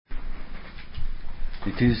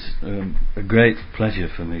It is a great pleasure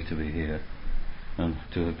for me to be here and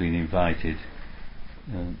to have been invited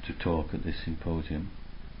to talk at this symposium,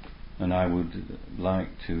 and I would like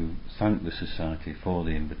to thank the Society for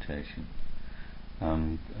the invitation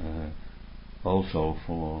and also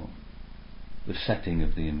for the setting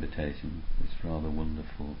of the invitation, this rather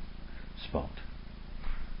wonderful spot.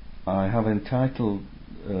 I have entitled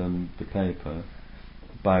the paper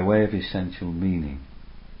By Way of Essential Meaning,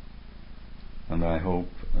 and I hope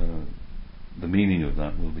the meaning of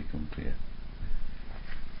that will become clear.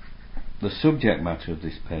 The subject matter of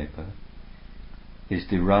this paper is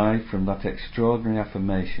derived from that extraordinary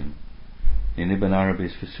affirmation in Ibn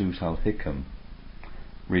Arabi's Fusus al-Hikam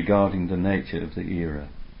regarding the nature of the era.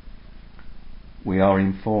 We are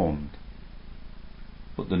informed,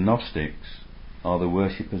 but the Gnostics are the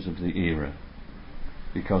worshippers of the era,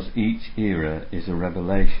 because each era is a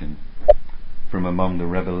revelation from among the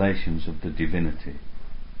revelations of the divinity.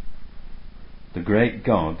 The great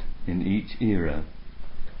God in each era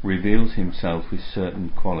reveals himself with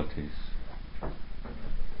certain qualities.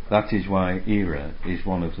 That is why era is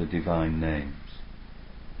one of the divine names.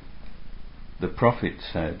 The Prophet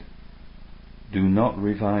said, "Do not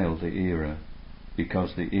revile the era,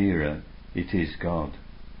 because the era, it is God."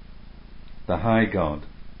 The High God,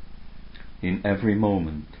 in every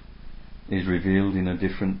moment, is revealed in a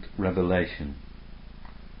different revelation,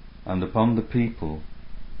 and upon the people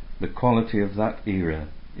the quality of that era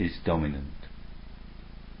is dominant,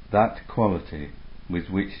 that quality with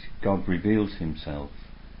which God reveals himself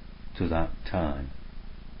to that time.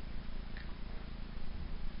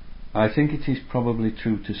 I think it is probably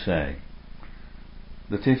true to say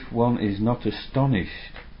that if one is not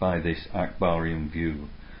astonished by this Akbarian view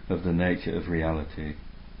of the nature of reality,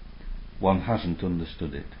 one hasn't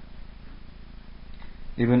understood it.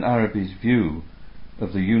 Ibn Arabi's view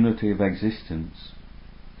of the unity of existence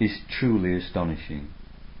is truly astonishing,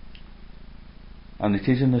 and it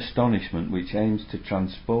is an astonishment which aims to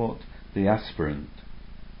transport the aspirant,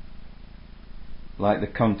 like the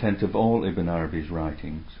content of all Ibn Arabi's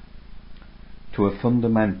writings, to a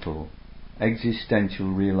fundamental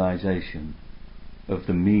existential realization of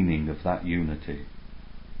the meaning of that unity,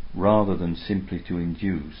 rather than simply to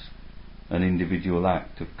induce an individual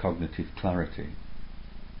act of cognitive clarity.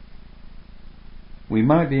 We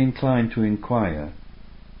might be inclined to inquire,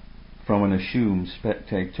 from an assumed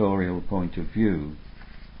spectatorial point of view,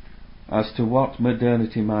 as to what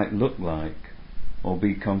modernity might look like or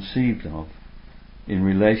be conceived of in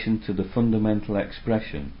relation to the fundamental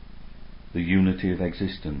expression, the unity of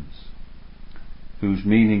existence, whose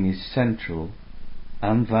meaning is central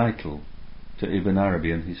and vital to Ibn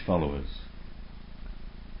Arabi and his followers.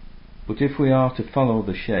 But if we are to follow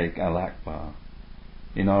the Sheikh al-Akbar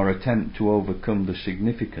in our attempt to overcome the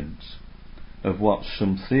significance of what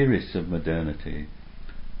some theorists of modernity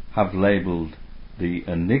have labelled the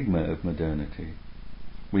enigma of modernity,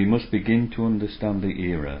 we must begin to understand the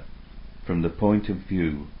era from the point of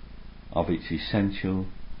view of its essential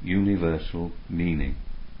universal meaning.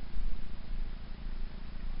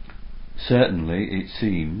 Certainly it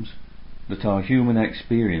seems that our human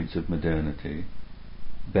experience of modernity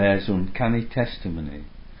bears uncanny testimony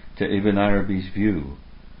to Ibn Arabi's view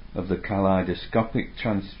of the kaleidoscopic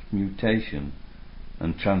transmutation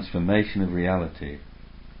and transformation of reality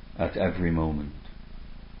at every moment.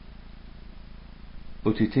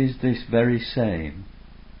 But it is this very same,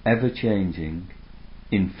 ever-changing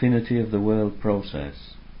infinity of the world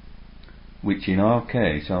process, which in our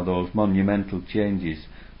case are those monumental changes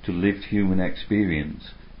to lived human experience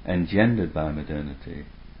engendered by modernity,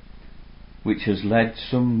 which has led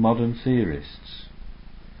some modern theorists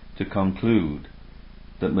to conclude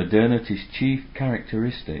that modernity's chief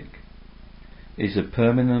characteristic is a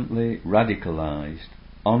permanently radicalized,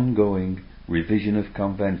 ongoing revision of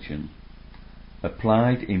convention,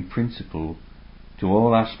 applied in principle to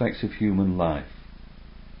all aspects of human life,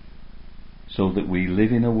 so that we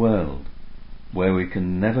live in a world where we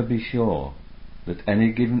can never be sure that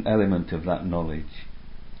any given element of that knowledge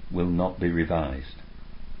will not be revised.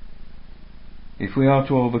 If we are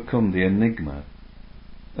to overcome the enigma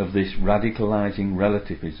of this radicalizing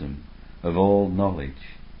relativism of all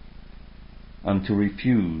knowledge, and to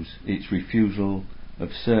refuse its refusal of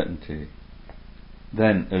certainty,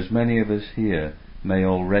 then, as many of us here may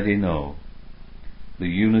already know, the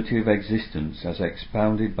unity of existence as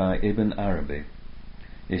expounded by Ibn Arabi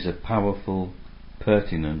is a powerful,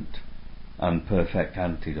 pertinent and perfect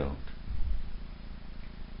antidote.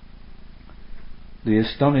 The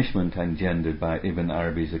astonishment engendered by Ibn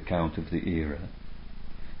Arabi's account of the era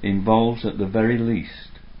involves at the very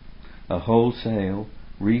least a wholesale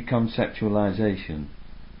reconceptualization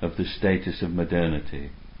of the status of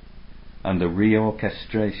modernity and a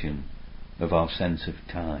reorchestration of our sense of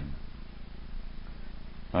time.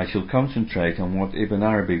 I shall concentrate on what Ibn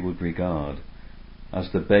Arabi would regard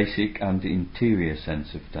as the basic and interior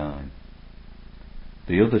sense of time.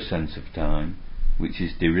 The other sense of time, which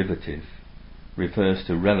is derivative, refers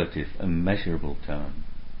to relative and measurable time.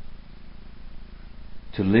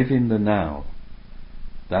 To live in the now,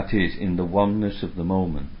 that is, in the oneness of the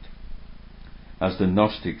moment, as the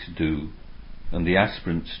Gnostics do and the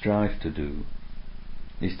aspirants strive to do,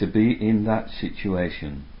 is to be in that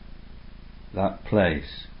situation, that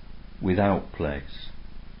place, without place,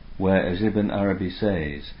 where, as Ibn Arabi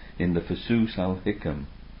says in the Fusus al-Hikam,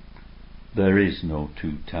 there is no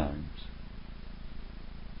two times.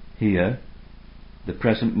 Here, the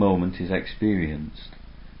present moment is experienced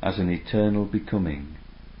as an eternal becoming,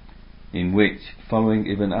 in which, following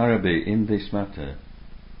Ibn Arabi in this matter,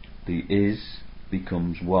 the is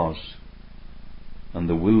becomes was, and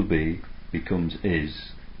the will be becomes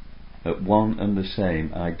is, at one and the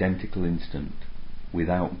same identical instant,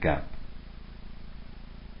 without gap.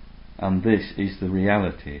 And this is the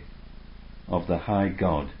reality of the High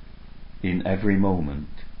God in every moment,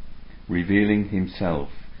 revealing himself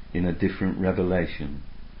in a different revelation,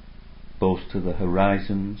 both to the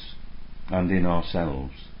horizons and in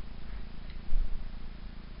ourselves.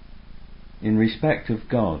 In respect of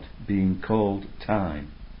God being called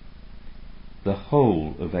time, the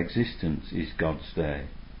whole of existence is God's day.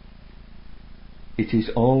 It is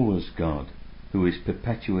always God who is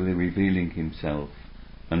perpetually revealing himself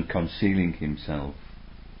and concealing himself,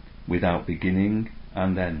 without beginning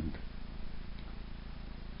and end.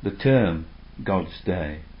 The term God's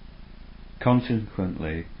day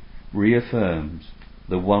consequently reaffirms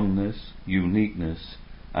the oneness, uniqueness,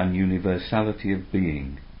 and universality of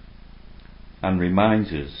being, and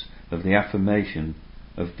reminds us of the affirmation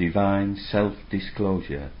of divine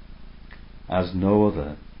self-disclosure as no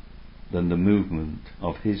other than the movement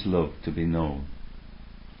of his love to be known,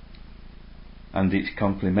 and its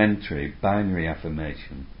complementary binary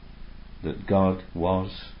affirmation that God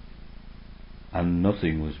was and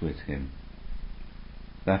nothing was with him,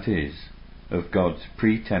 that is, of God's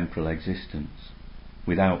pre-temporal existence,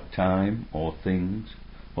 without time or things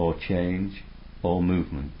or change or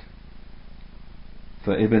movement.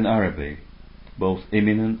 For Ibn Arabi, both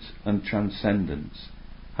immanence and transcendence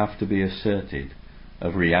have to be asserted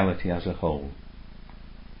of reality as a whole,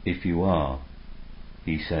 if you are,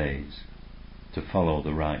 he says, to follow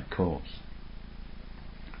the right course.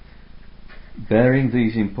 Bearing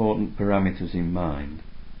these important parameters in mind,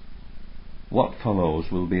 what follows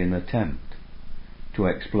will be an attempt to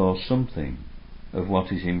explore something of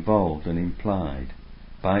what is involved and implied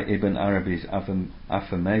by Ibn Arabi's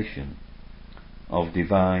affirmation of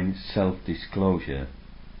divine self-disclosure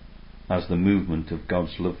as the movement of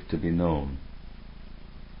God's love to be known,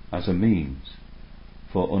 as a means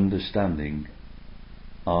for understanding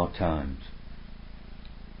our times.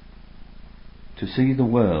 To see the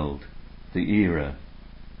world, the era,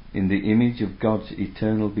 in the image of God's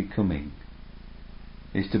eternal becoming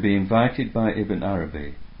is to be invited by Ibn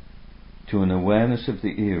Arabi to an awareness of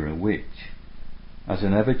the era which, as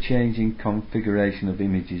an ever-changing configuration of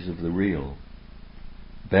images of the real,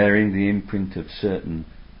 bearing the imprint of certain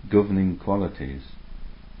governing qualities,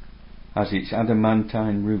 has its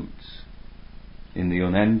adamantine roots in the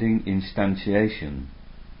unending instantiation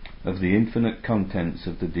of the infinite contents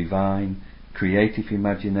of the divine creative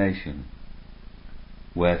imagination,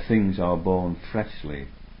 where things are born freshly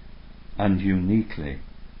and uniquely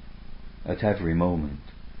at every moment,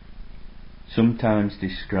 sometimes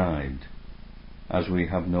described, as we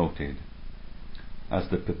have noted, as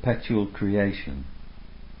the perpetual creation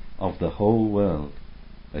of the whole world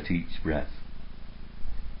at each breath.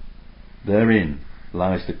 Therein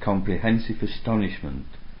lies the comprehensive astonishment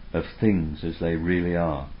of things as they really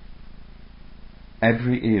are.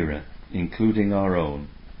 Every era, including our own,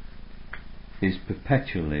 is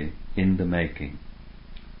perpetually in the making,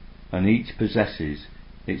 and each possesses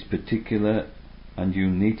its particular and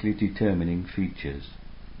uniquely determining features,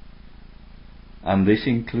 and this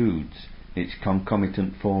includes its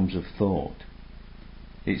concomitant forms of thought,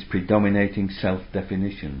 its predominating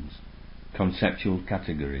self-definitions, conceptual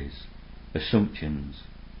categories, assumptions,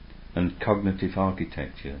 and cognitive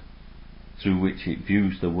architecture through which it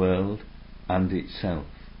views the world and itself.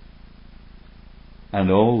 And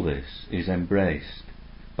all this is embraced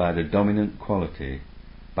by the dominant quality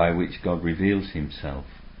by which God reveals himself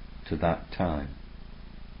to that time.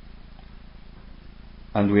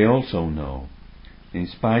 And we also know, in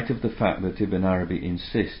spite of the fact that Ibn Arabi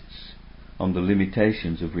insists on the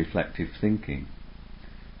limitations of reflective thinking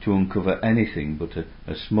to uncover anything but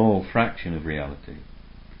a small fraction of reality,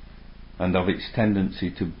 and of its tendency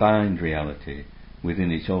to bind reality within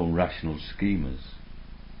its own rational schemas,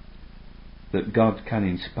 that God can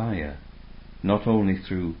inspire not only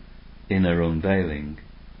through inner unveiling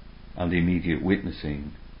and immediate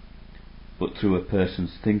witnessing, but through a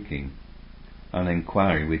person's thinking and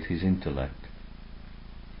inquiry with his intellect.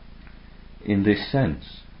 In this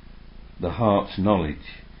sense, the heart's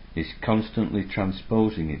knowledge is constantly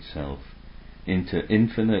transposing itself into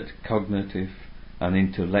infinite cognitive and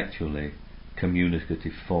intellectually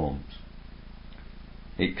communicative forms.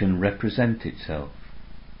 It can represent itself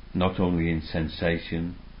not only in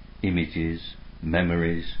sensation, images,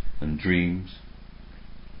 memories and dreams,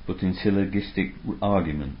 but in syllogistic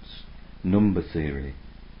arguments, number theory,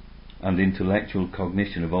 and intellectual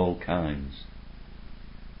cognition of all kinds,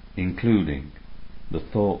 including the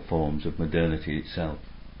thought forms of modernity itself.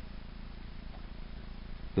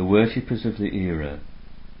 The worshippers of the era,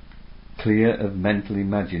 clear of mental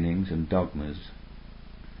imaginings and dogmas,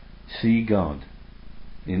 see God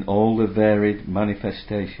in all the varied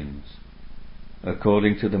manifestations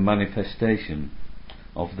according to the manifestation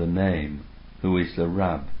of the name who is the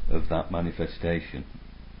Rab of that manifestation,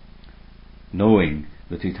 knowing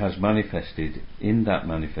that it has manifested in that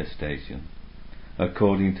manifestation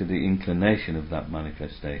according to the inclination of that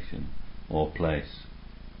manifestation or place.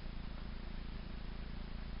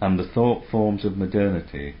 And the thought forms of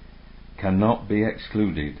modernity cannot be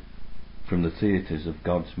excluded from the theatres of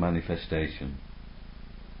God's manifestation.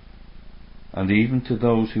 And even to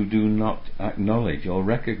those who do not acknowledge or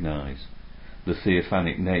recognize the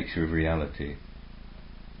theophanic nature of reality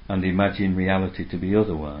and imagine reality to be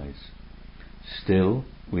otherwise, still,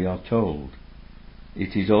 we are told,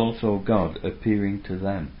 it is also God appearing to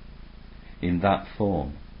them in that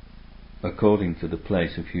form according to the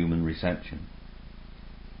place of human reception.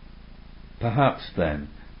 Perhaps then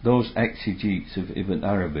those exegetes of Ibn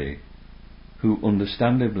Arabi who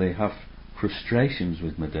understandably have frustrations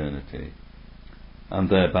with modernity and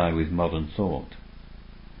thereby with modern thought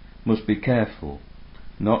must be careful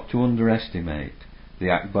not to underestimate the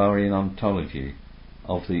Akbarian ontology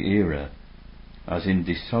of the era as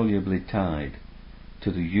indissolubly tied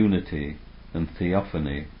to the unity and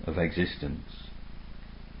theophany of existence.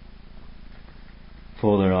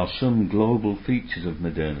 For there are some global features of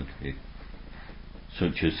modernity,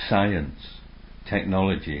 such as science,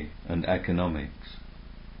 technology and economics,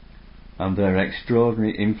 and their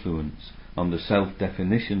extraordinary influence on the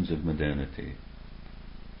self-definitions of modernity,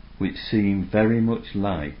 which seem very much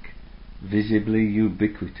like visibly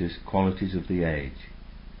ubiquitous qualities of the age.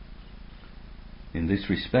 In this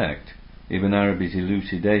respect, Ibn Arabi's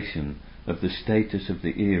elucidation of the status of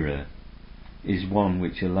the era is one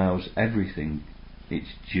which allows everything its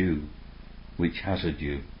due which has a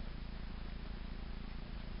due.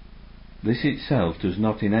 This itself does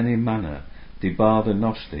not in any manner debar the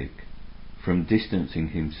Gnostic from distancing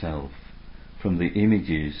himself from the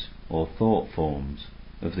images or thought forms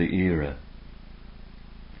of the era,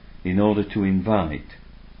 in order to invite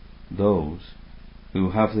those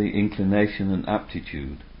who have the inclination and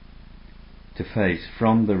aptitude to face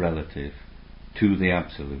from the relative to the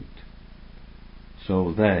absolute,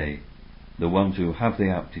 so they, the ones who have the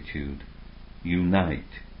aptitude,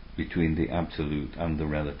 unite between the absolute and the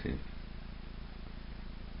relative.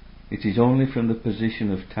 It is only from the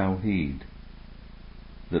position of Tawheed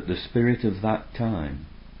that the spirit of that time,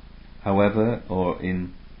 however or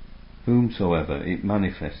in whomsoever it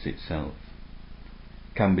manifests itself,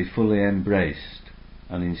 can be fully embraced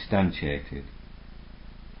and instantiated,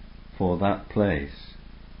 for that place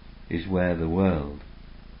is where the world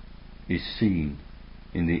is seen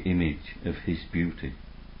in the image of His beauty.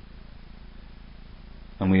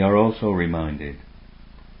 And we are also reminded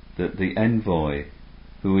that the envoy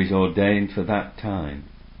who is ordained for that time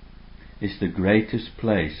is the greatest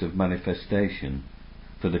place of manifestation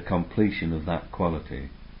for the completion of that quality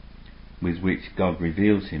with which God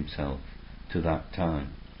reveals Himself to that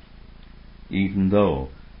time, even though,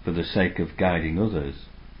 for the sake of guiding others,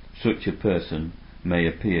 such a person may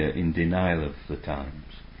appear in denial of the times.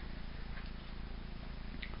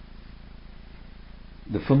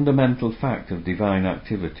 The fundamental fact of divine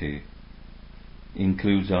activity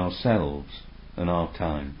includes ourselves and our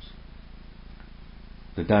times.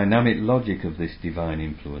 The dynamic logic of this divine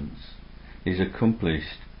influence is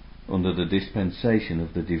accomplished under the dispensation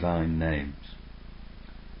of the divine names,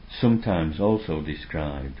 sometimes also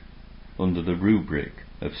described under the rubric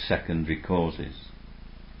of secondary causes,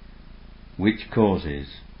 which causes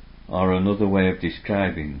are another way of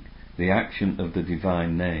describing the action of the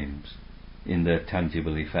divine names in their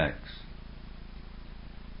tangible effects.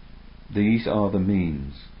 These are the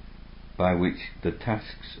means by which the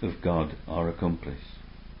tasks of God are accomplished.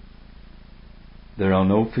 There are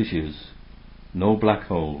no fissures, no black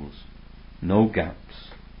holes, no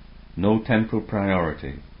gaps, no temporal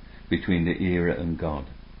priority between the era and God.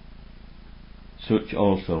 Such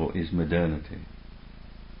also is modernity.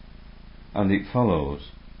 And it follows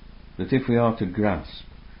that if we are to grasp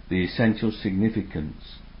the essential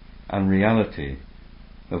significance and reality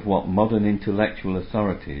of what modern intellectual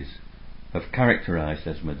authorities have characterized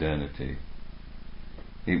as modernity,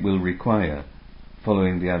 it will require,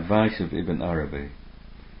 following the advice of Ibn Arabi,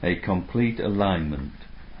 a complete alignment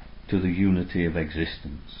to the unity of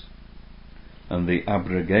existence and the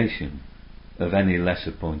abrogation of any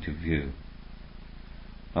lesser point of view.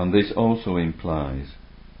 And this also implies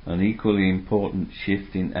an equally important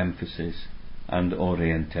shift in emphasis and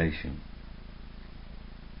orientation.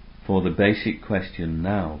 For the basic question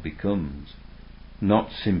now becomes not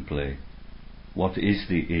simply what is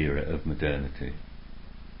the era of modernity,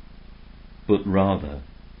 but rather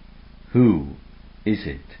who is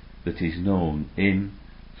it that is known in,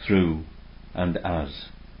 through, and as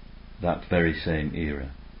that very same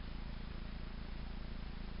era.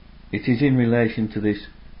 It is in relation to this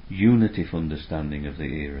unitive understanding of the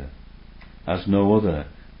era, as no other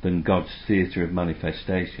than God's theatre of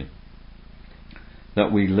manifestation,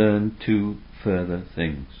 that we learn two further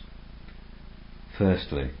things.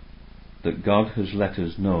 Firstly, that God has let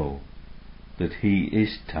us know that He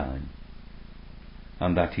is time,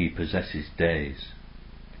 and that He possesses days,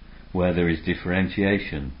 where there is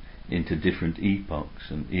differentiation into different epochs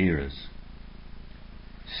and eras.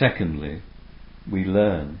 Secondly, we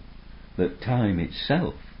learn that time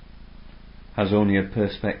itself has only a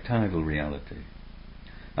perspectival reality,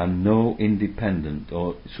 and no independent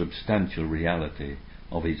or substantial reality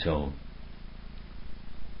of its own.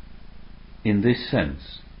 In this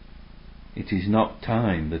sense, it is not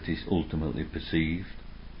time that is ultimately perceived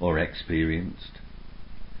or experienced,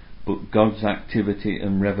 but God's activity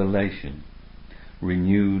and revelation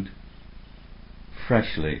renewed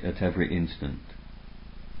freshly at every instant.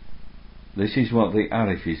 This is what the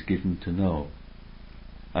Arif is given to know,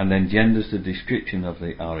 and engenders the description of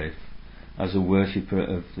the Arif as a worshipper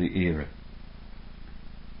of the era.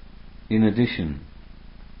 In addition,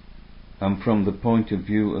 and from the point of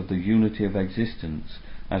view of the unity of existence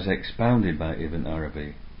as expounded by Ibn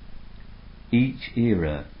Arabi, each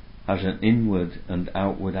era has an inward and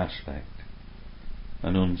outward aspect,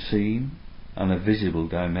 an unseen and a visible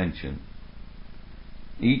dimension.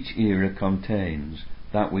 Each era contains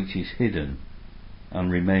that which is hidden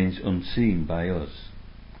and remains unseen by us,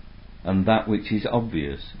 and that which is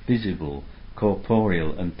obvious, visible,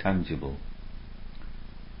 corporeal and tangible.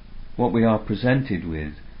 What we are presented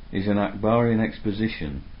with is an Akbarian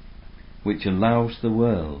exposition which allows the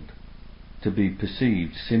world to be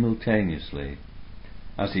perceived simultaneously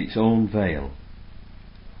as its own veil,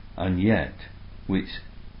 and yet which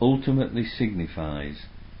ultimately signifies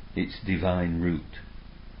its divine root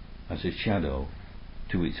as a shadow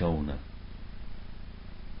to its owner.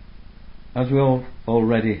 As we have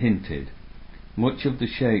already hinted, much of the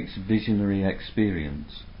Sheikh's visionary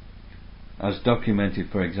experience, as documented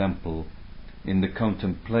for example in the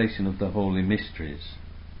contemplation of the holy mysteries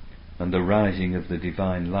and the rising of the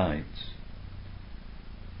divine lights,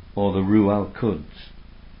 or the Ruh al-Quds,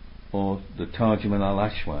 or the Tarjuman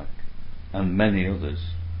al-Ashwaq, and many others,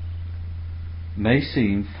 may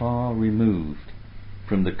seem far removed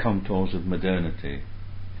from the contours of modernity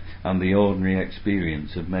and the ordinary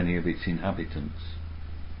experience of many of its inhabitants.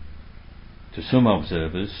 To some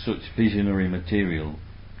observers, such visionary material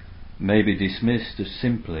may be dismissed as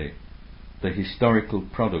simply the historical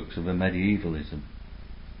products of a medievalism.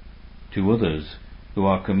 To others, who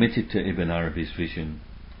are committed to Ibn Arabi's vision,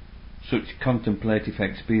 such contemplative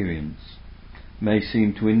experience may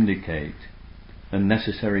seem to indicate a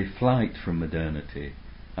necessary flight from modernity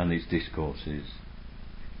and its discourses,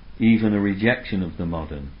 even a rejection of the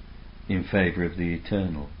modern in favour of the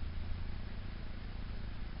eternal.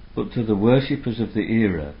 But to the worshippers of the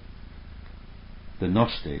era, the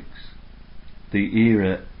Gnostics, the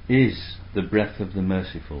era is the breath of the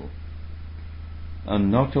merciful,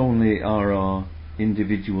 and not only are our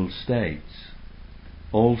individual states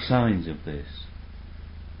all signs of this,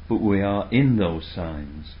 but we are in those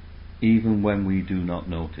signs even when we do not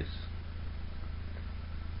notice.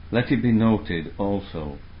 Let it be noted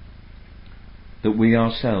also that we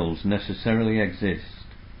ourselves necessarily exist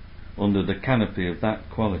under the canopy of that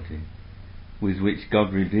quality with which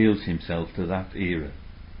God reveals Himself to that era.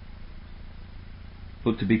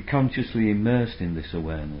 But to be consciously immersed in this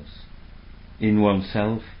awareness in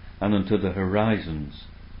oneself and unto the horizons,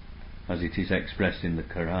 as it is expressed in the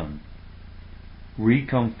Quran,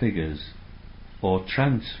 reconfigures or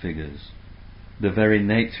transfigures the very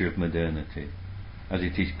nature of modernity as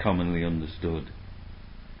it is commonly understood.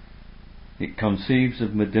 It conceives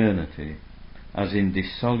of modernity as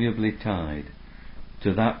indissolubly tied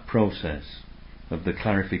to that process of the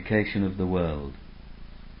clarification of the world,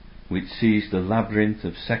 which sees the labyrinth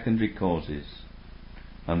of secondary causes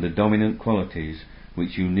and the dominant qualities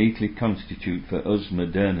which uniquely constitute for us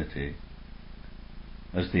modernity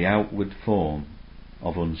as the outward form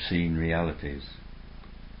of unseen realities,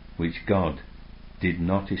 which God did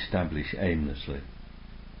not establish aimlessly,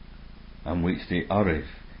 and which the Arif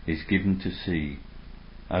is given to see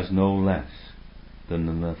as no less than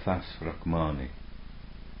the Nafas Rahmani.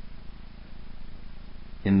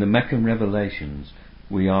 In the Meccan revelations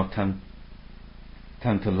we are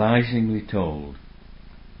tantalizingly told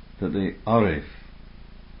that the Arif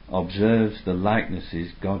observes the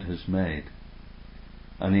likenesses God has made,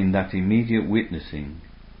 and in that immediate witnessing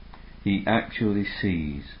he actually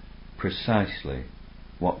sees precisely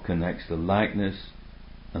what connects the likeness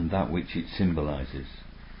and that which it symbolizes.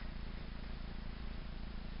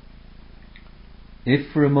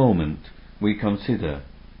 If for a moment we consider,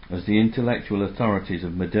 as the intellectual authorities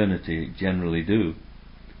of modernity generally do,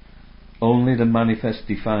 only the manifest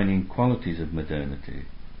defining qualities of modernity,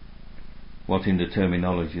 what in the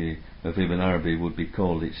terminology of Ibn Arabi would be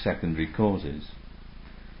called its secondary causes,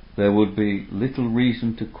 there would be little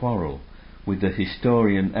reason to quarrel with the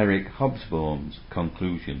historian Eric Hobsbawm's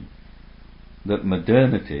conclusion that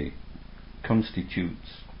modernity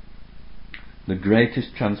constitutes the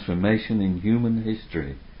greatest transformation in human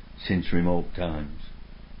history since remote times.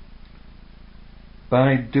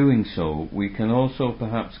 By doing so, we can also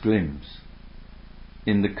perhaps glimpse,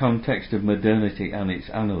 in the context of modernity and its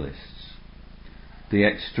analysts, the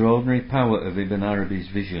extraordinary power of Ibn Arabi's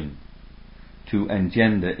vision to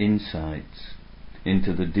engender insights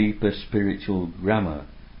into the deeper spiritual grammar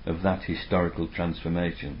of that historical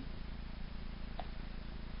transformation.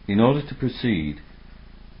 In order to proceed,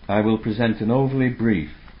 I will present an overly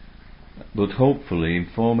brief but hopefully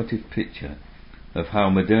informative picture of how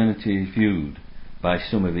modernity is viewed by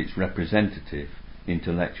some of its representative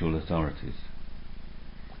intellectual authorities.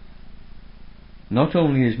 Not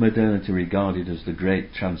only is modernity regarded as the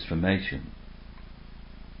great transformation,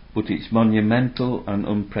 but its monumental and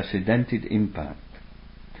unprecedented impact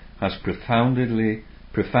has profoundly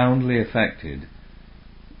affected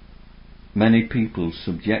many people's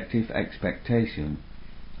subjective expectation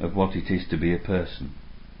of what it is to be a person.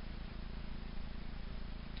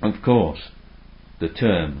 Of course, the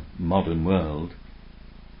term modern world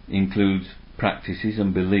includes practices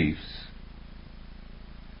and beliefs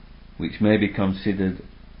which may be considered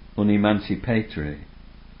unemancipatory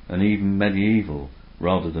and even medieval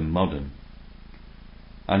rather than modern,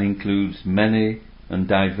 and includes many and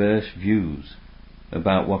diverse views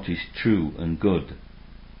about what is true and good,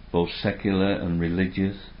 both secular and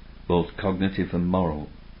religious, both cognitive and moral,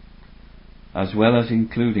 as well as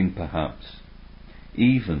including perhaps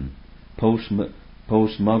even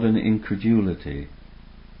postmodern incredulity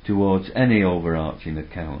towards any overarching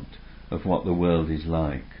account of what the world is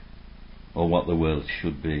like or what the world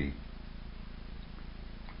should be.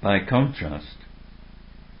 By contrast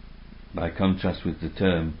with the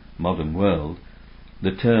term modern world,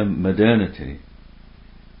 the term modernity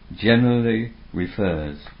generally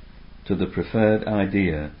refers to the preferred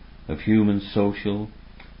idea of human social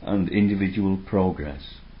and individual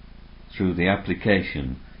progress through the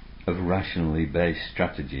application of rationally based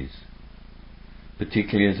strategies,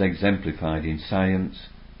 particularly as exemplified in science,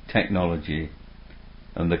 technology,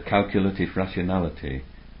 and the calculative rationality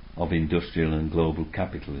of industrial and global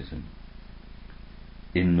capitalism.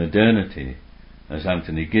 In modernity, as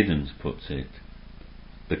Anthony Giddens puts it,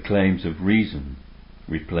 the claims of reason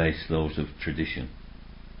replace those of tradition.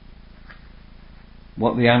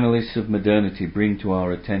 What the analysts of modernity bring to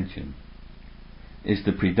our attention is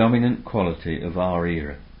the predominant quality of our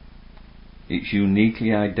era, its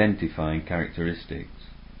uniquely identifying characteristics.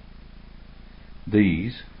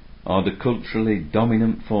 These are the culturally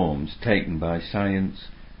dominant forms taken by science,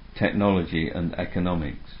 technology and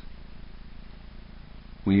economics.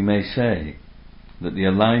 We may say that the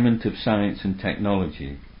alignment of science and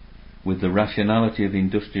technology with the rationality of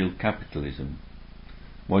industrial capitalism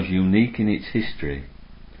was unique in its history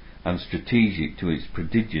and strategic to its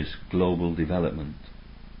prodigious global development.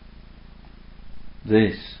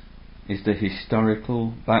 This is the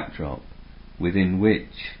historical backdrop within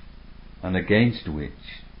which and against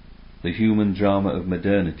which the human drama of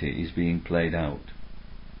modernity is being played out.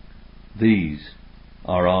 These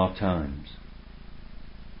are our times.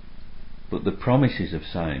 But the promises of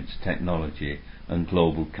science, technology and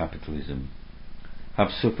global capitalism have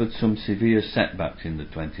suffered some severe setbacks in the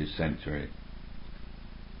 20th century,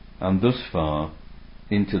 and thus far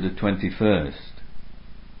into the 21st,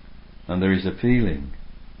 and there is a feeling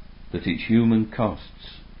that its human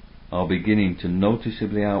costs are beginning to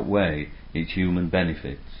noticeably outweigh its human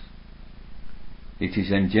benefits. It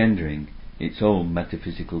is engendering its own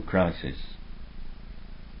metaphysical crisis.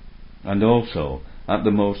 And also, at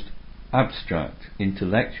the most abstract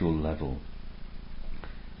intellectual level,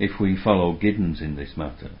 if we follow Giddens in this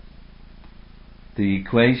matter, the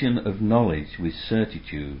equation of knowledge with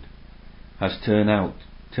certitude has turned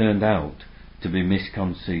out to be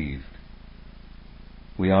misconceived.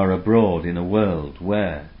 We are abroad in a world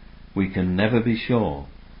where we can never be sure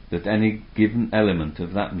that any given element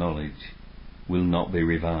of that knowledge will not be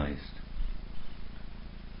revised.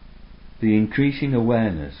 The increasing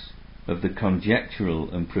awareness of the conjectural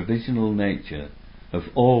and provisional nature of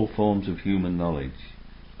all forms of human knowledge,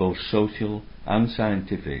 both social and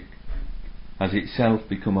scientific, has itself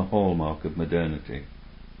become a hallmark of modernity.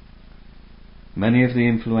 Many of the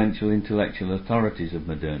influential intellectual authorities of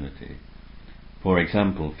modernity, for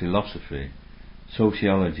example philosophy,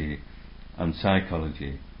 sociology and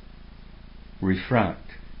psychology,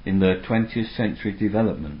 refract in their 20th century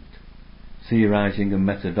development, theorizing and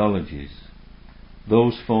methodologies,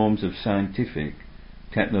 those forms of scientific,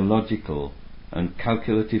 technological and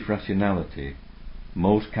calculative rationality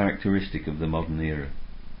most characteristic of the modern era.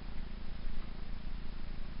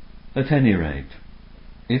 At any rate,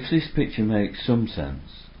 if this picture makes some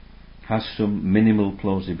sense, has some minimal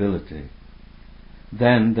plausibility,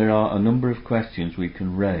 then there are a number of questions we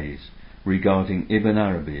can raise regarding Ibn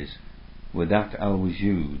Arabi's Wadat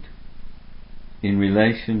al-Wujud in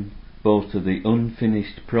relation both to the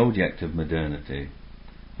unfinished project of modernity,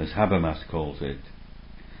 as Habermas calls it,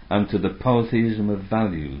 and to the polytheism of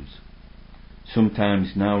values,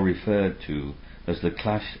 sometimes now referred to as the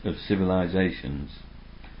clash of civilizations,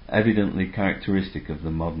 evidently characteristic of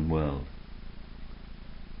the modern world.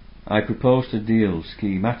 I propose to deal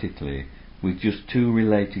schematically with just two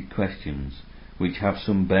related questions which have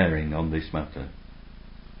some bearing on this matter.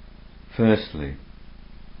 Firstly,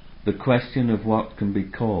 the question of what can be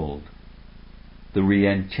called the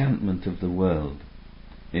re-enchantment of the world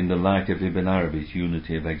in the light of Ibn Arabi's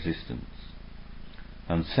unity of existence,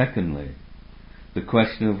 and secondly, the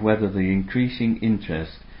question of whether the increasing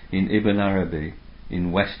interest in Ibn Arabi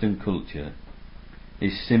in Western culture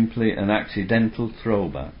is simply an accidental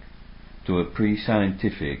throwback to a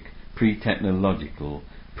pre-scientific, pre-technological,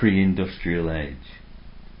 pre-industrial age,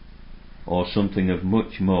 or something of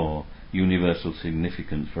much more universal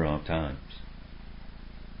significance for our times.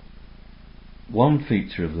 One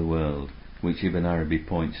feature of the world which Ibn Arabi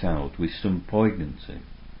points out with some poignancy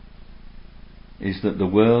is that the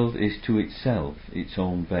world is to itself its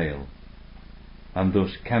own veil, and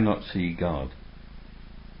thus cannot see God,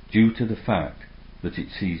 due to the fact that it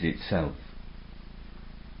sees itself.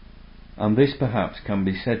 And this perhaps can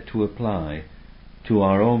be said to apply to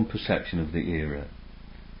our own perception of the era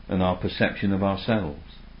and our perception of ourselves.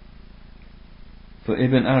 For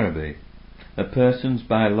Ibn Arabi, a person's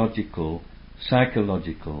biological,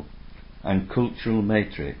 psychological and cultural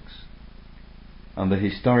matrix, and the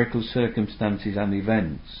historical circumstances and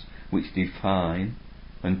events which define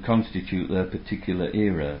and constitute their particular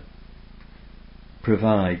era,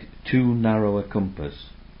 provide too narrow a compass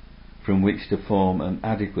from which to form an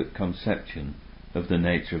adequate conception of the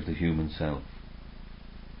nature of the human self.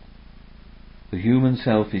 The human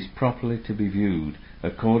self is properly to be viewed,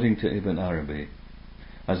 according to Ibn Arabi,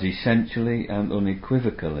 as essentially and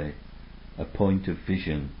unequivocally a point of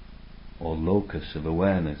vision or locus of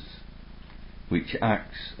awareness, which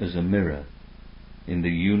acts as a mirror in the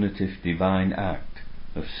unitive divine act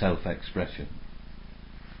of self-expression.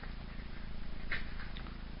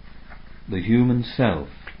 The human self,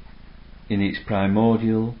 in its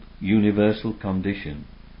primordial universal condition,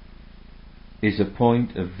 is a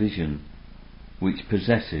point of vision which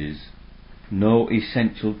possesses no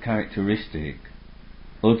essential characteristic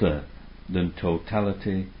other than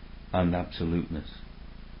totality and absoluteness.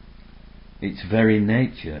 Its very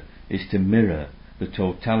nature is to mirror the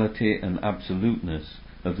totality and absoluteness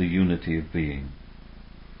of the unity of being.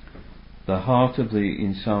 The heart of the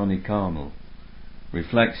Insani Kamil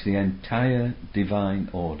reflects the entire divine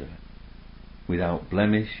order, without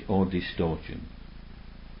blemish or distortion.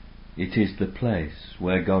 It is the place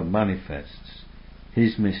where God manifests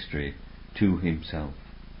His mystery to Himself.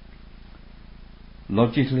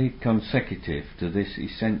 Logically consecutive to this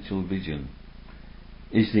essential vision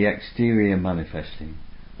is the exterior manifesting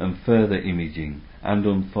and further imaging and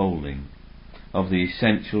unfolding of the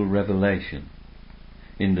essential revelation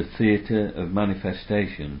in the theatre of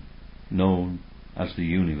manifestation known as the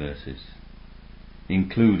universes,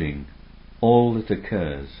 including all that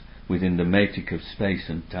occurs within the matrix of space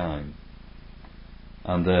and time,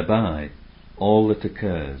 and thereby all that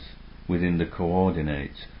occurs within the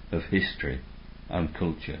coordinates of history and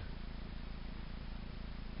culture.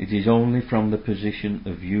 It is only from the position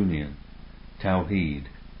of union, Tawheed,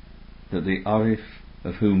 that the Arif,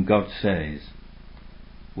 of whom God says,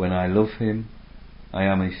 "When I love him, I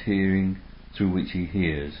am his hearing through which he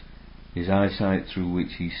hears, his eyesight through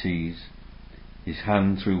which he sees, his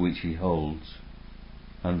hand through which he holds,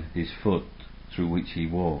 and his foot through which he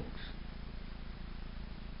walks."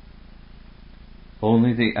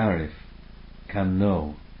 Only the Arif can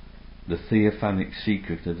know the theophanic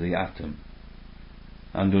secret of the atom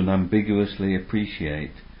and unambiguously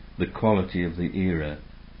appreciate the quality of the era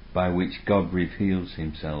by which God reveals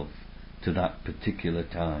himself to that particular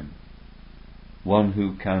time, one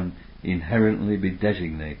who can inherently be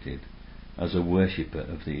designated as a worshipper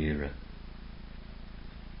of the era.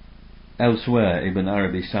 Elsewhere, Ibn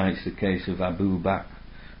Arabi cites the case of Abu Bakr,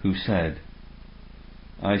 who said,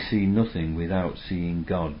 "I see nothing without seeing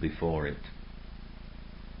God before it."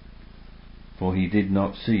 For he did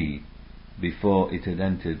not see, before it had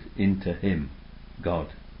entered into him, God.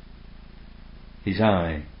 His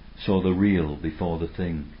eye saw the real before the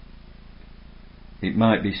thing. It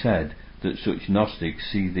might be said that such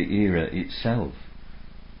Gnostics see the era itself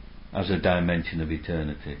as a dimension of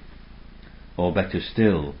eternity, or better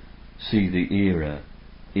still, see the era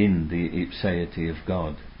in the ipseity of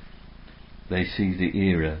God. They see the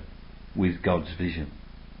era with God's vision.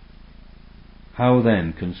 How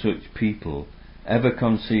then can such people ever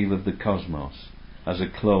conceive of the cosmos as a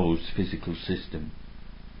closed physical system,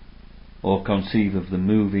 or conceive of the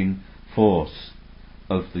moving force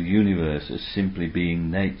of the universe as simply being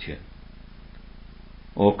nature,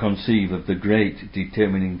 or conceive of the great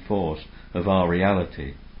determining force of our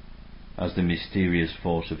reality as the mysterious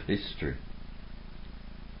force of history?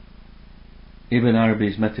 Ibn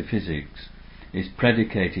Arabi's metaphysics is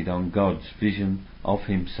predicated on God's vision of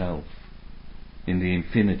himself in the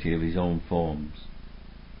infinity of his own forms.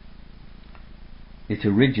 It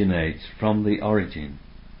originates from the origin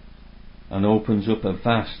and opens up a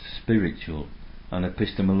vast spiritual and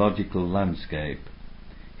epistemological landscape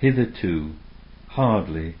hitherto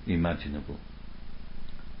hardly imaginable.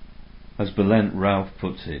 As Bülent Ralph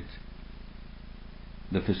puts it,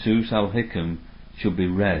 the Fusus al-Hikam should be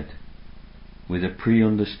read with a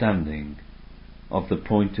pre-understanding of the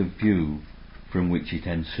point of view from which it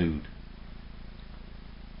ensued.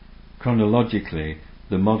 Chronologically,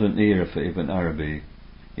 the modern era for Ibn Arabi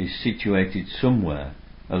is situated somewhere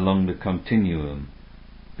along the continuum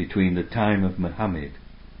between the time of Muhammad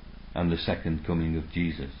and the second coming of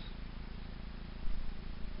Jesus.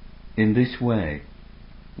 In this way,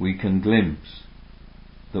 we can glimpse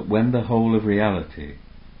that when the whole of reality,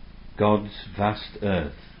 God's vast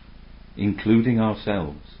earth, including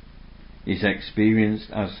ourselves, is experienced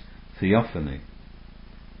as theophany,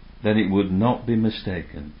 then it would not be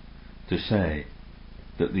mistaken to say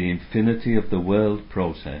that the infinity of the world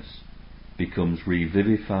process becomes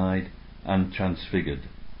revivified and transfigured.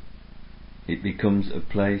 It becomes a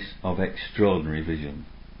place of extraordinary vision.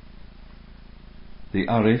 The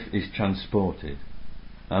Arif is transported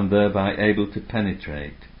and thereby able to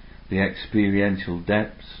penetrate the experiential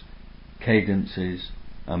depths, cadences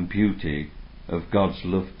and beauty of God's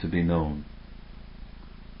love to be known.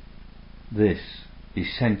 This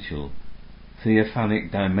essential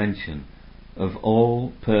theophanic dimension of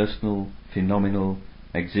all personal phenomenal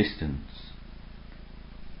existence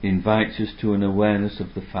invites us to an awareness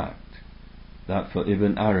of the fact that for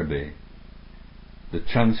Ibn Arabi, the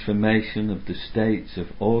transformation of the states of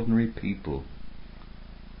ordinary people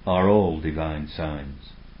are all divine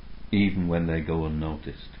signs, even when they go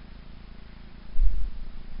unnoticed.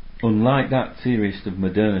 Unlike that theorist of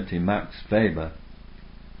modernity, Max Weber,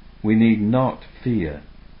 we need not fear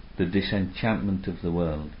the disenchantment of the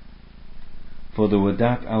world, for the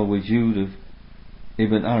Wadat al-Wujud of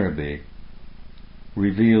Ibn Arabi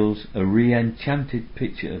reveals a re-enchanted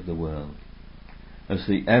picture of the world as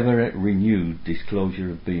the ever-renewed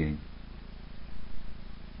disclosure of being.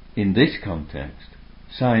 In this context,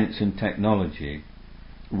 science and technology,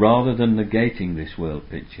 rather than negating this world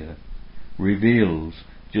picture, reveals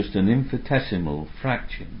just an infinitesimal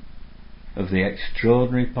fraction of the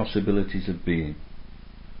extraordinary possibilities of being.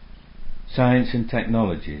 Science and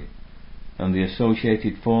technology and the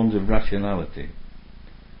associated forms of rationality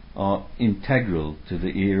are integral to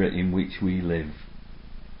the era in which we live,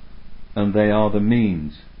 and they are the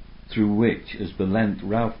means through which, as Berlent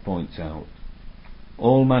Ralph points out,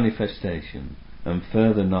 all manifestation and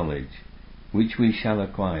further knowledge which we shall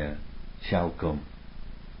acquire shall come.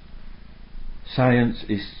 Science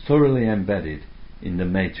is thoroughly embedded in the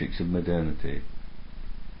matrix of modernity.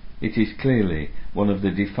 It is clearly one of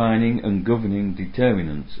the defining and governing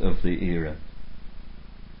determinants of the era.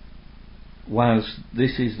 Whilst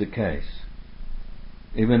this is the case,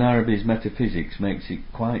 Ibn Arabi's metaphysics makes it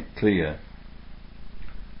quite clear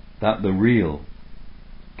that the real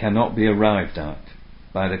cannot be arrived at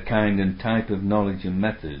by the kind and type of knowledge and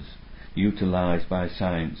methods utilized by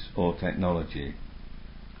science or technology.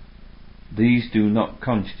 These do not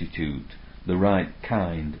constitute the right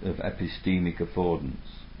kind of epistemic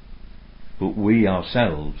affordance, but we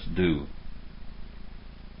ourselves do.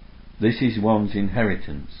 This is one's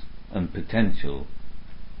inheritance and potential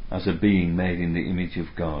as a being made in the image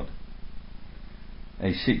of God,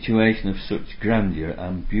 a situation of such grandeur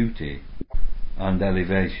and beauty and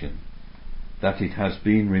elevation that it has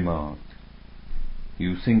been remarked,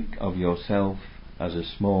 you think of yourself as a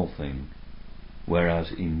small thing,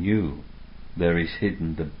 whereas in you there is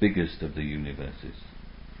hidden the biggest of the universes.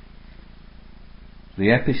 The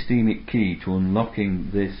epistemic key to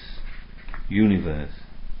unlocking this universe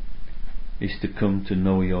is to come to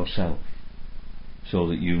know yourself, so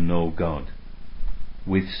that you know God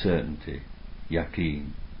with certainty,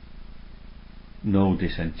 yaqeen. No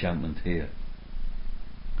disenchantment here.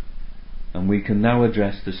 And we can now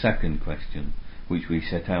address the second question which we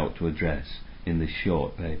set out to address in this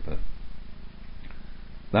short paper.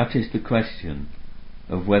 That is the question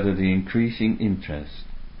of whether the increasing interest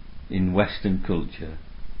in Western culture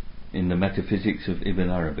in the metaphysics of Ibn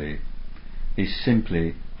Arabi is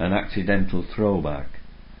simply an accidental throwback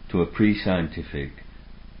to a pre-scientific,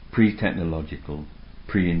 pre-technological,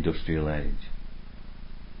 pre-industrial age.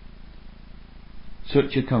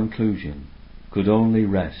 Such a conclusion could only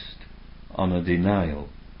rest on a denial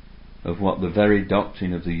of what the very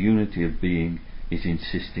doctrine of the unity of being is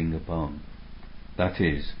insisting upon, that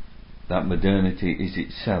is, that modernity is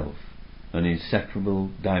itself an inseparable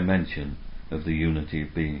dimension of the unity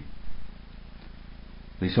of being.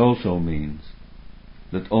 This also means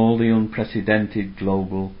that all the unprecedented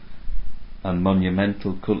global and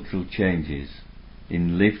monumental cultural changes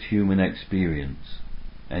in lived human experience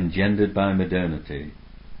engendered by modernity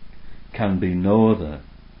can be no other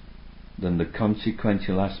than the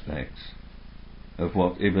consequential aspects of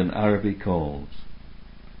what Ibn Arabi calls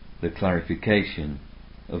the clarification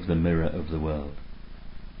of the mirror of the world.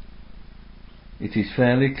 It is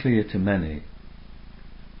fairly clear to many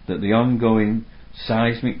that the ongoing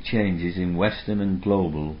seismic changes in Western and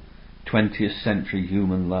global 20th century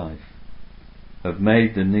human life have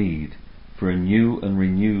made the need for a new and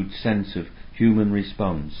renewed sense of human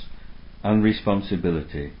response and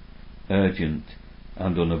responsibility urgent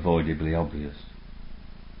and unavoidably obvious.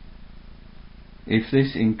 If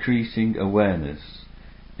this increasing awareness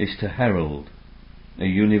is to herald a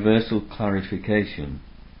universal clarification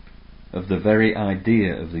of the very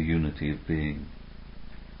idea of the unity of being,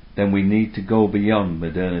 then we need to go beyond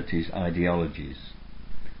modernity's ideologies,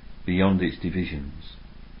 beyond its divisions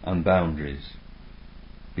and boundaries,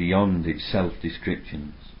 beyond its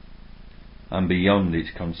self-descriptions, and beyond its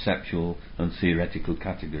conceptual and theoretical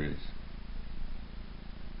categories.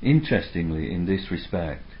 Interestingly, in this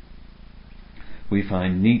respect, we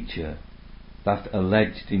find Nietzsche, that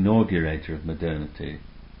alleged inaugurator of modernity,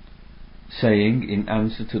 saying in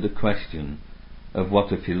answer to the question of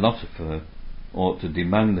what a philosopher ought to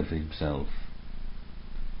demand of himself,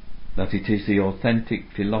 that it is the authentic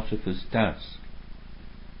philosopher's task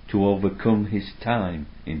to overcome his time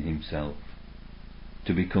in himself,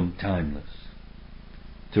 to become timeless,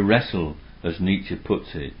 to wrestle, as Nietzsche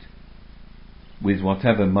puts it, with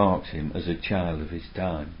whatever marks him as a child of his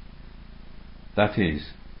time, that is,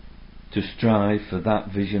 to strive for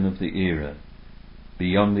that vision of the era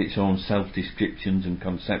beyond its own self-descriptions and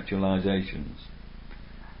conceptualizations,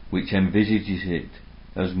 which envisages it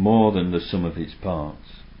as more than the sum of its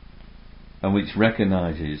parts, and which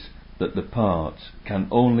recognizes that the parts can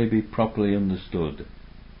only be properly understood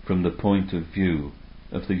from the point of view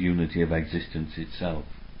of the unity of existence itself.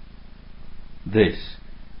 This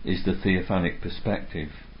is the theophanic perspective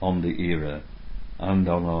on the era and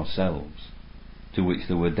on ourselves, to which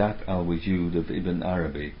the Wadat al-Wujud of Ibn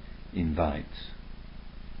Arabi invites.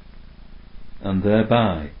 And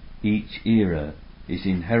thereby each era is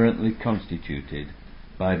inherently constituted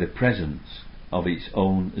by the presence of its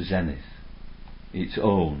own zenith, its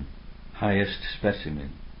own highest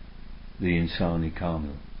specimen, the Insani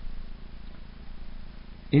Kamil.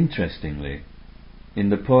 Interestingly, in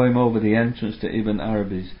the poem over the entrance to Ibn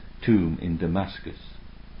Arabi's tomb in Damascus,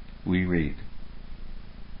 we read,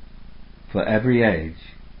 "For every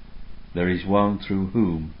age there is one through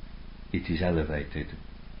whom it is elevated.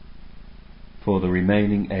 For the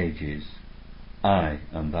remaining ages, I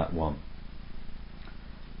am that one."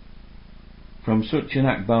 From such an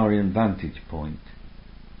Akbarian vantage point,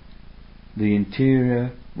 the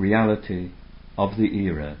interior reality of the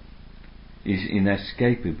era is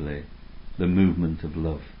inescapably the movement of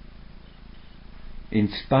love. In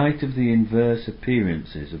spite of the inverse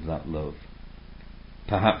appearances of that love,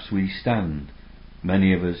 perhaps we stand,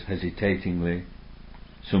 many of us hesitatingly,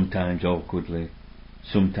 sometimes awkwardly,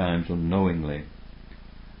 sometimes unknowingly,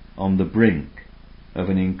 on the brink of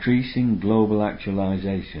an increasing global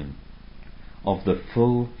actualization of the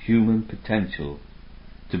full human potential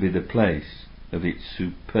to be the place of its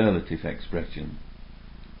superlative expression,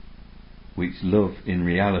 which love in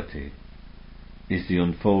reality is the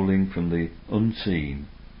unfolding from the unseen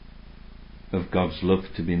of God's love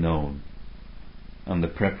to be known, and the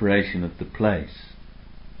preparation of the place,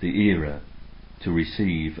 the era, to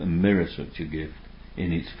receive and mirror such a gift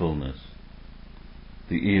in its fullness.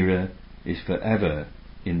 The era is forever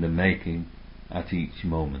in the making at each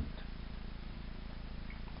moment.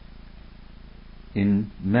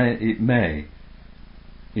 It may,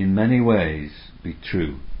 in many ways, be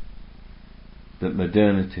true that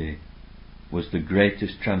modernity was the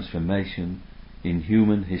greatest transformation in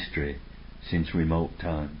human history since remote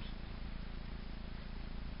times.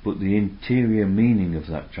 But the interior meaning of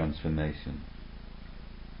that transformation,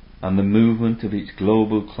 and the movement of its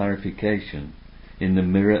global clarification in the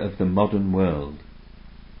mirror of the modern world,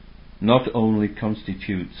 not only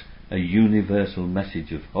constitutes a universal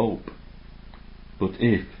message of hope, but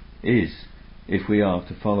if we are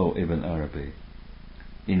to follow Ibn Arabi,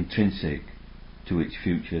 intrinsic to its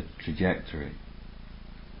future trajectory.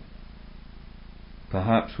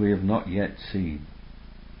 Perhaps we have not yet seen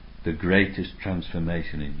the greatest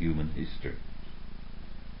transformation in human history,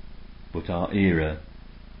 but our era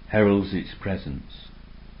heralds its presence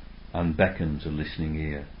and beckons a listening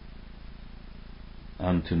ear.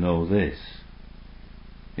 And to know this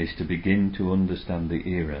is to begin to understand the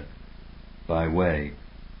era by way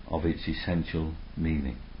of its essential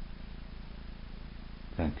meaning.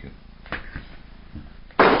 Thank you.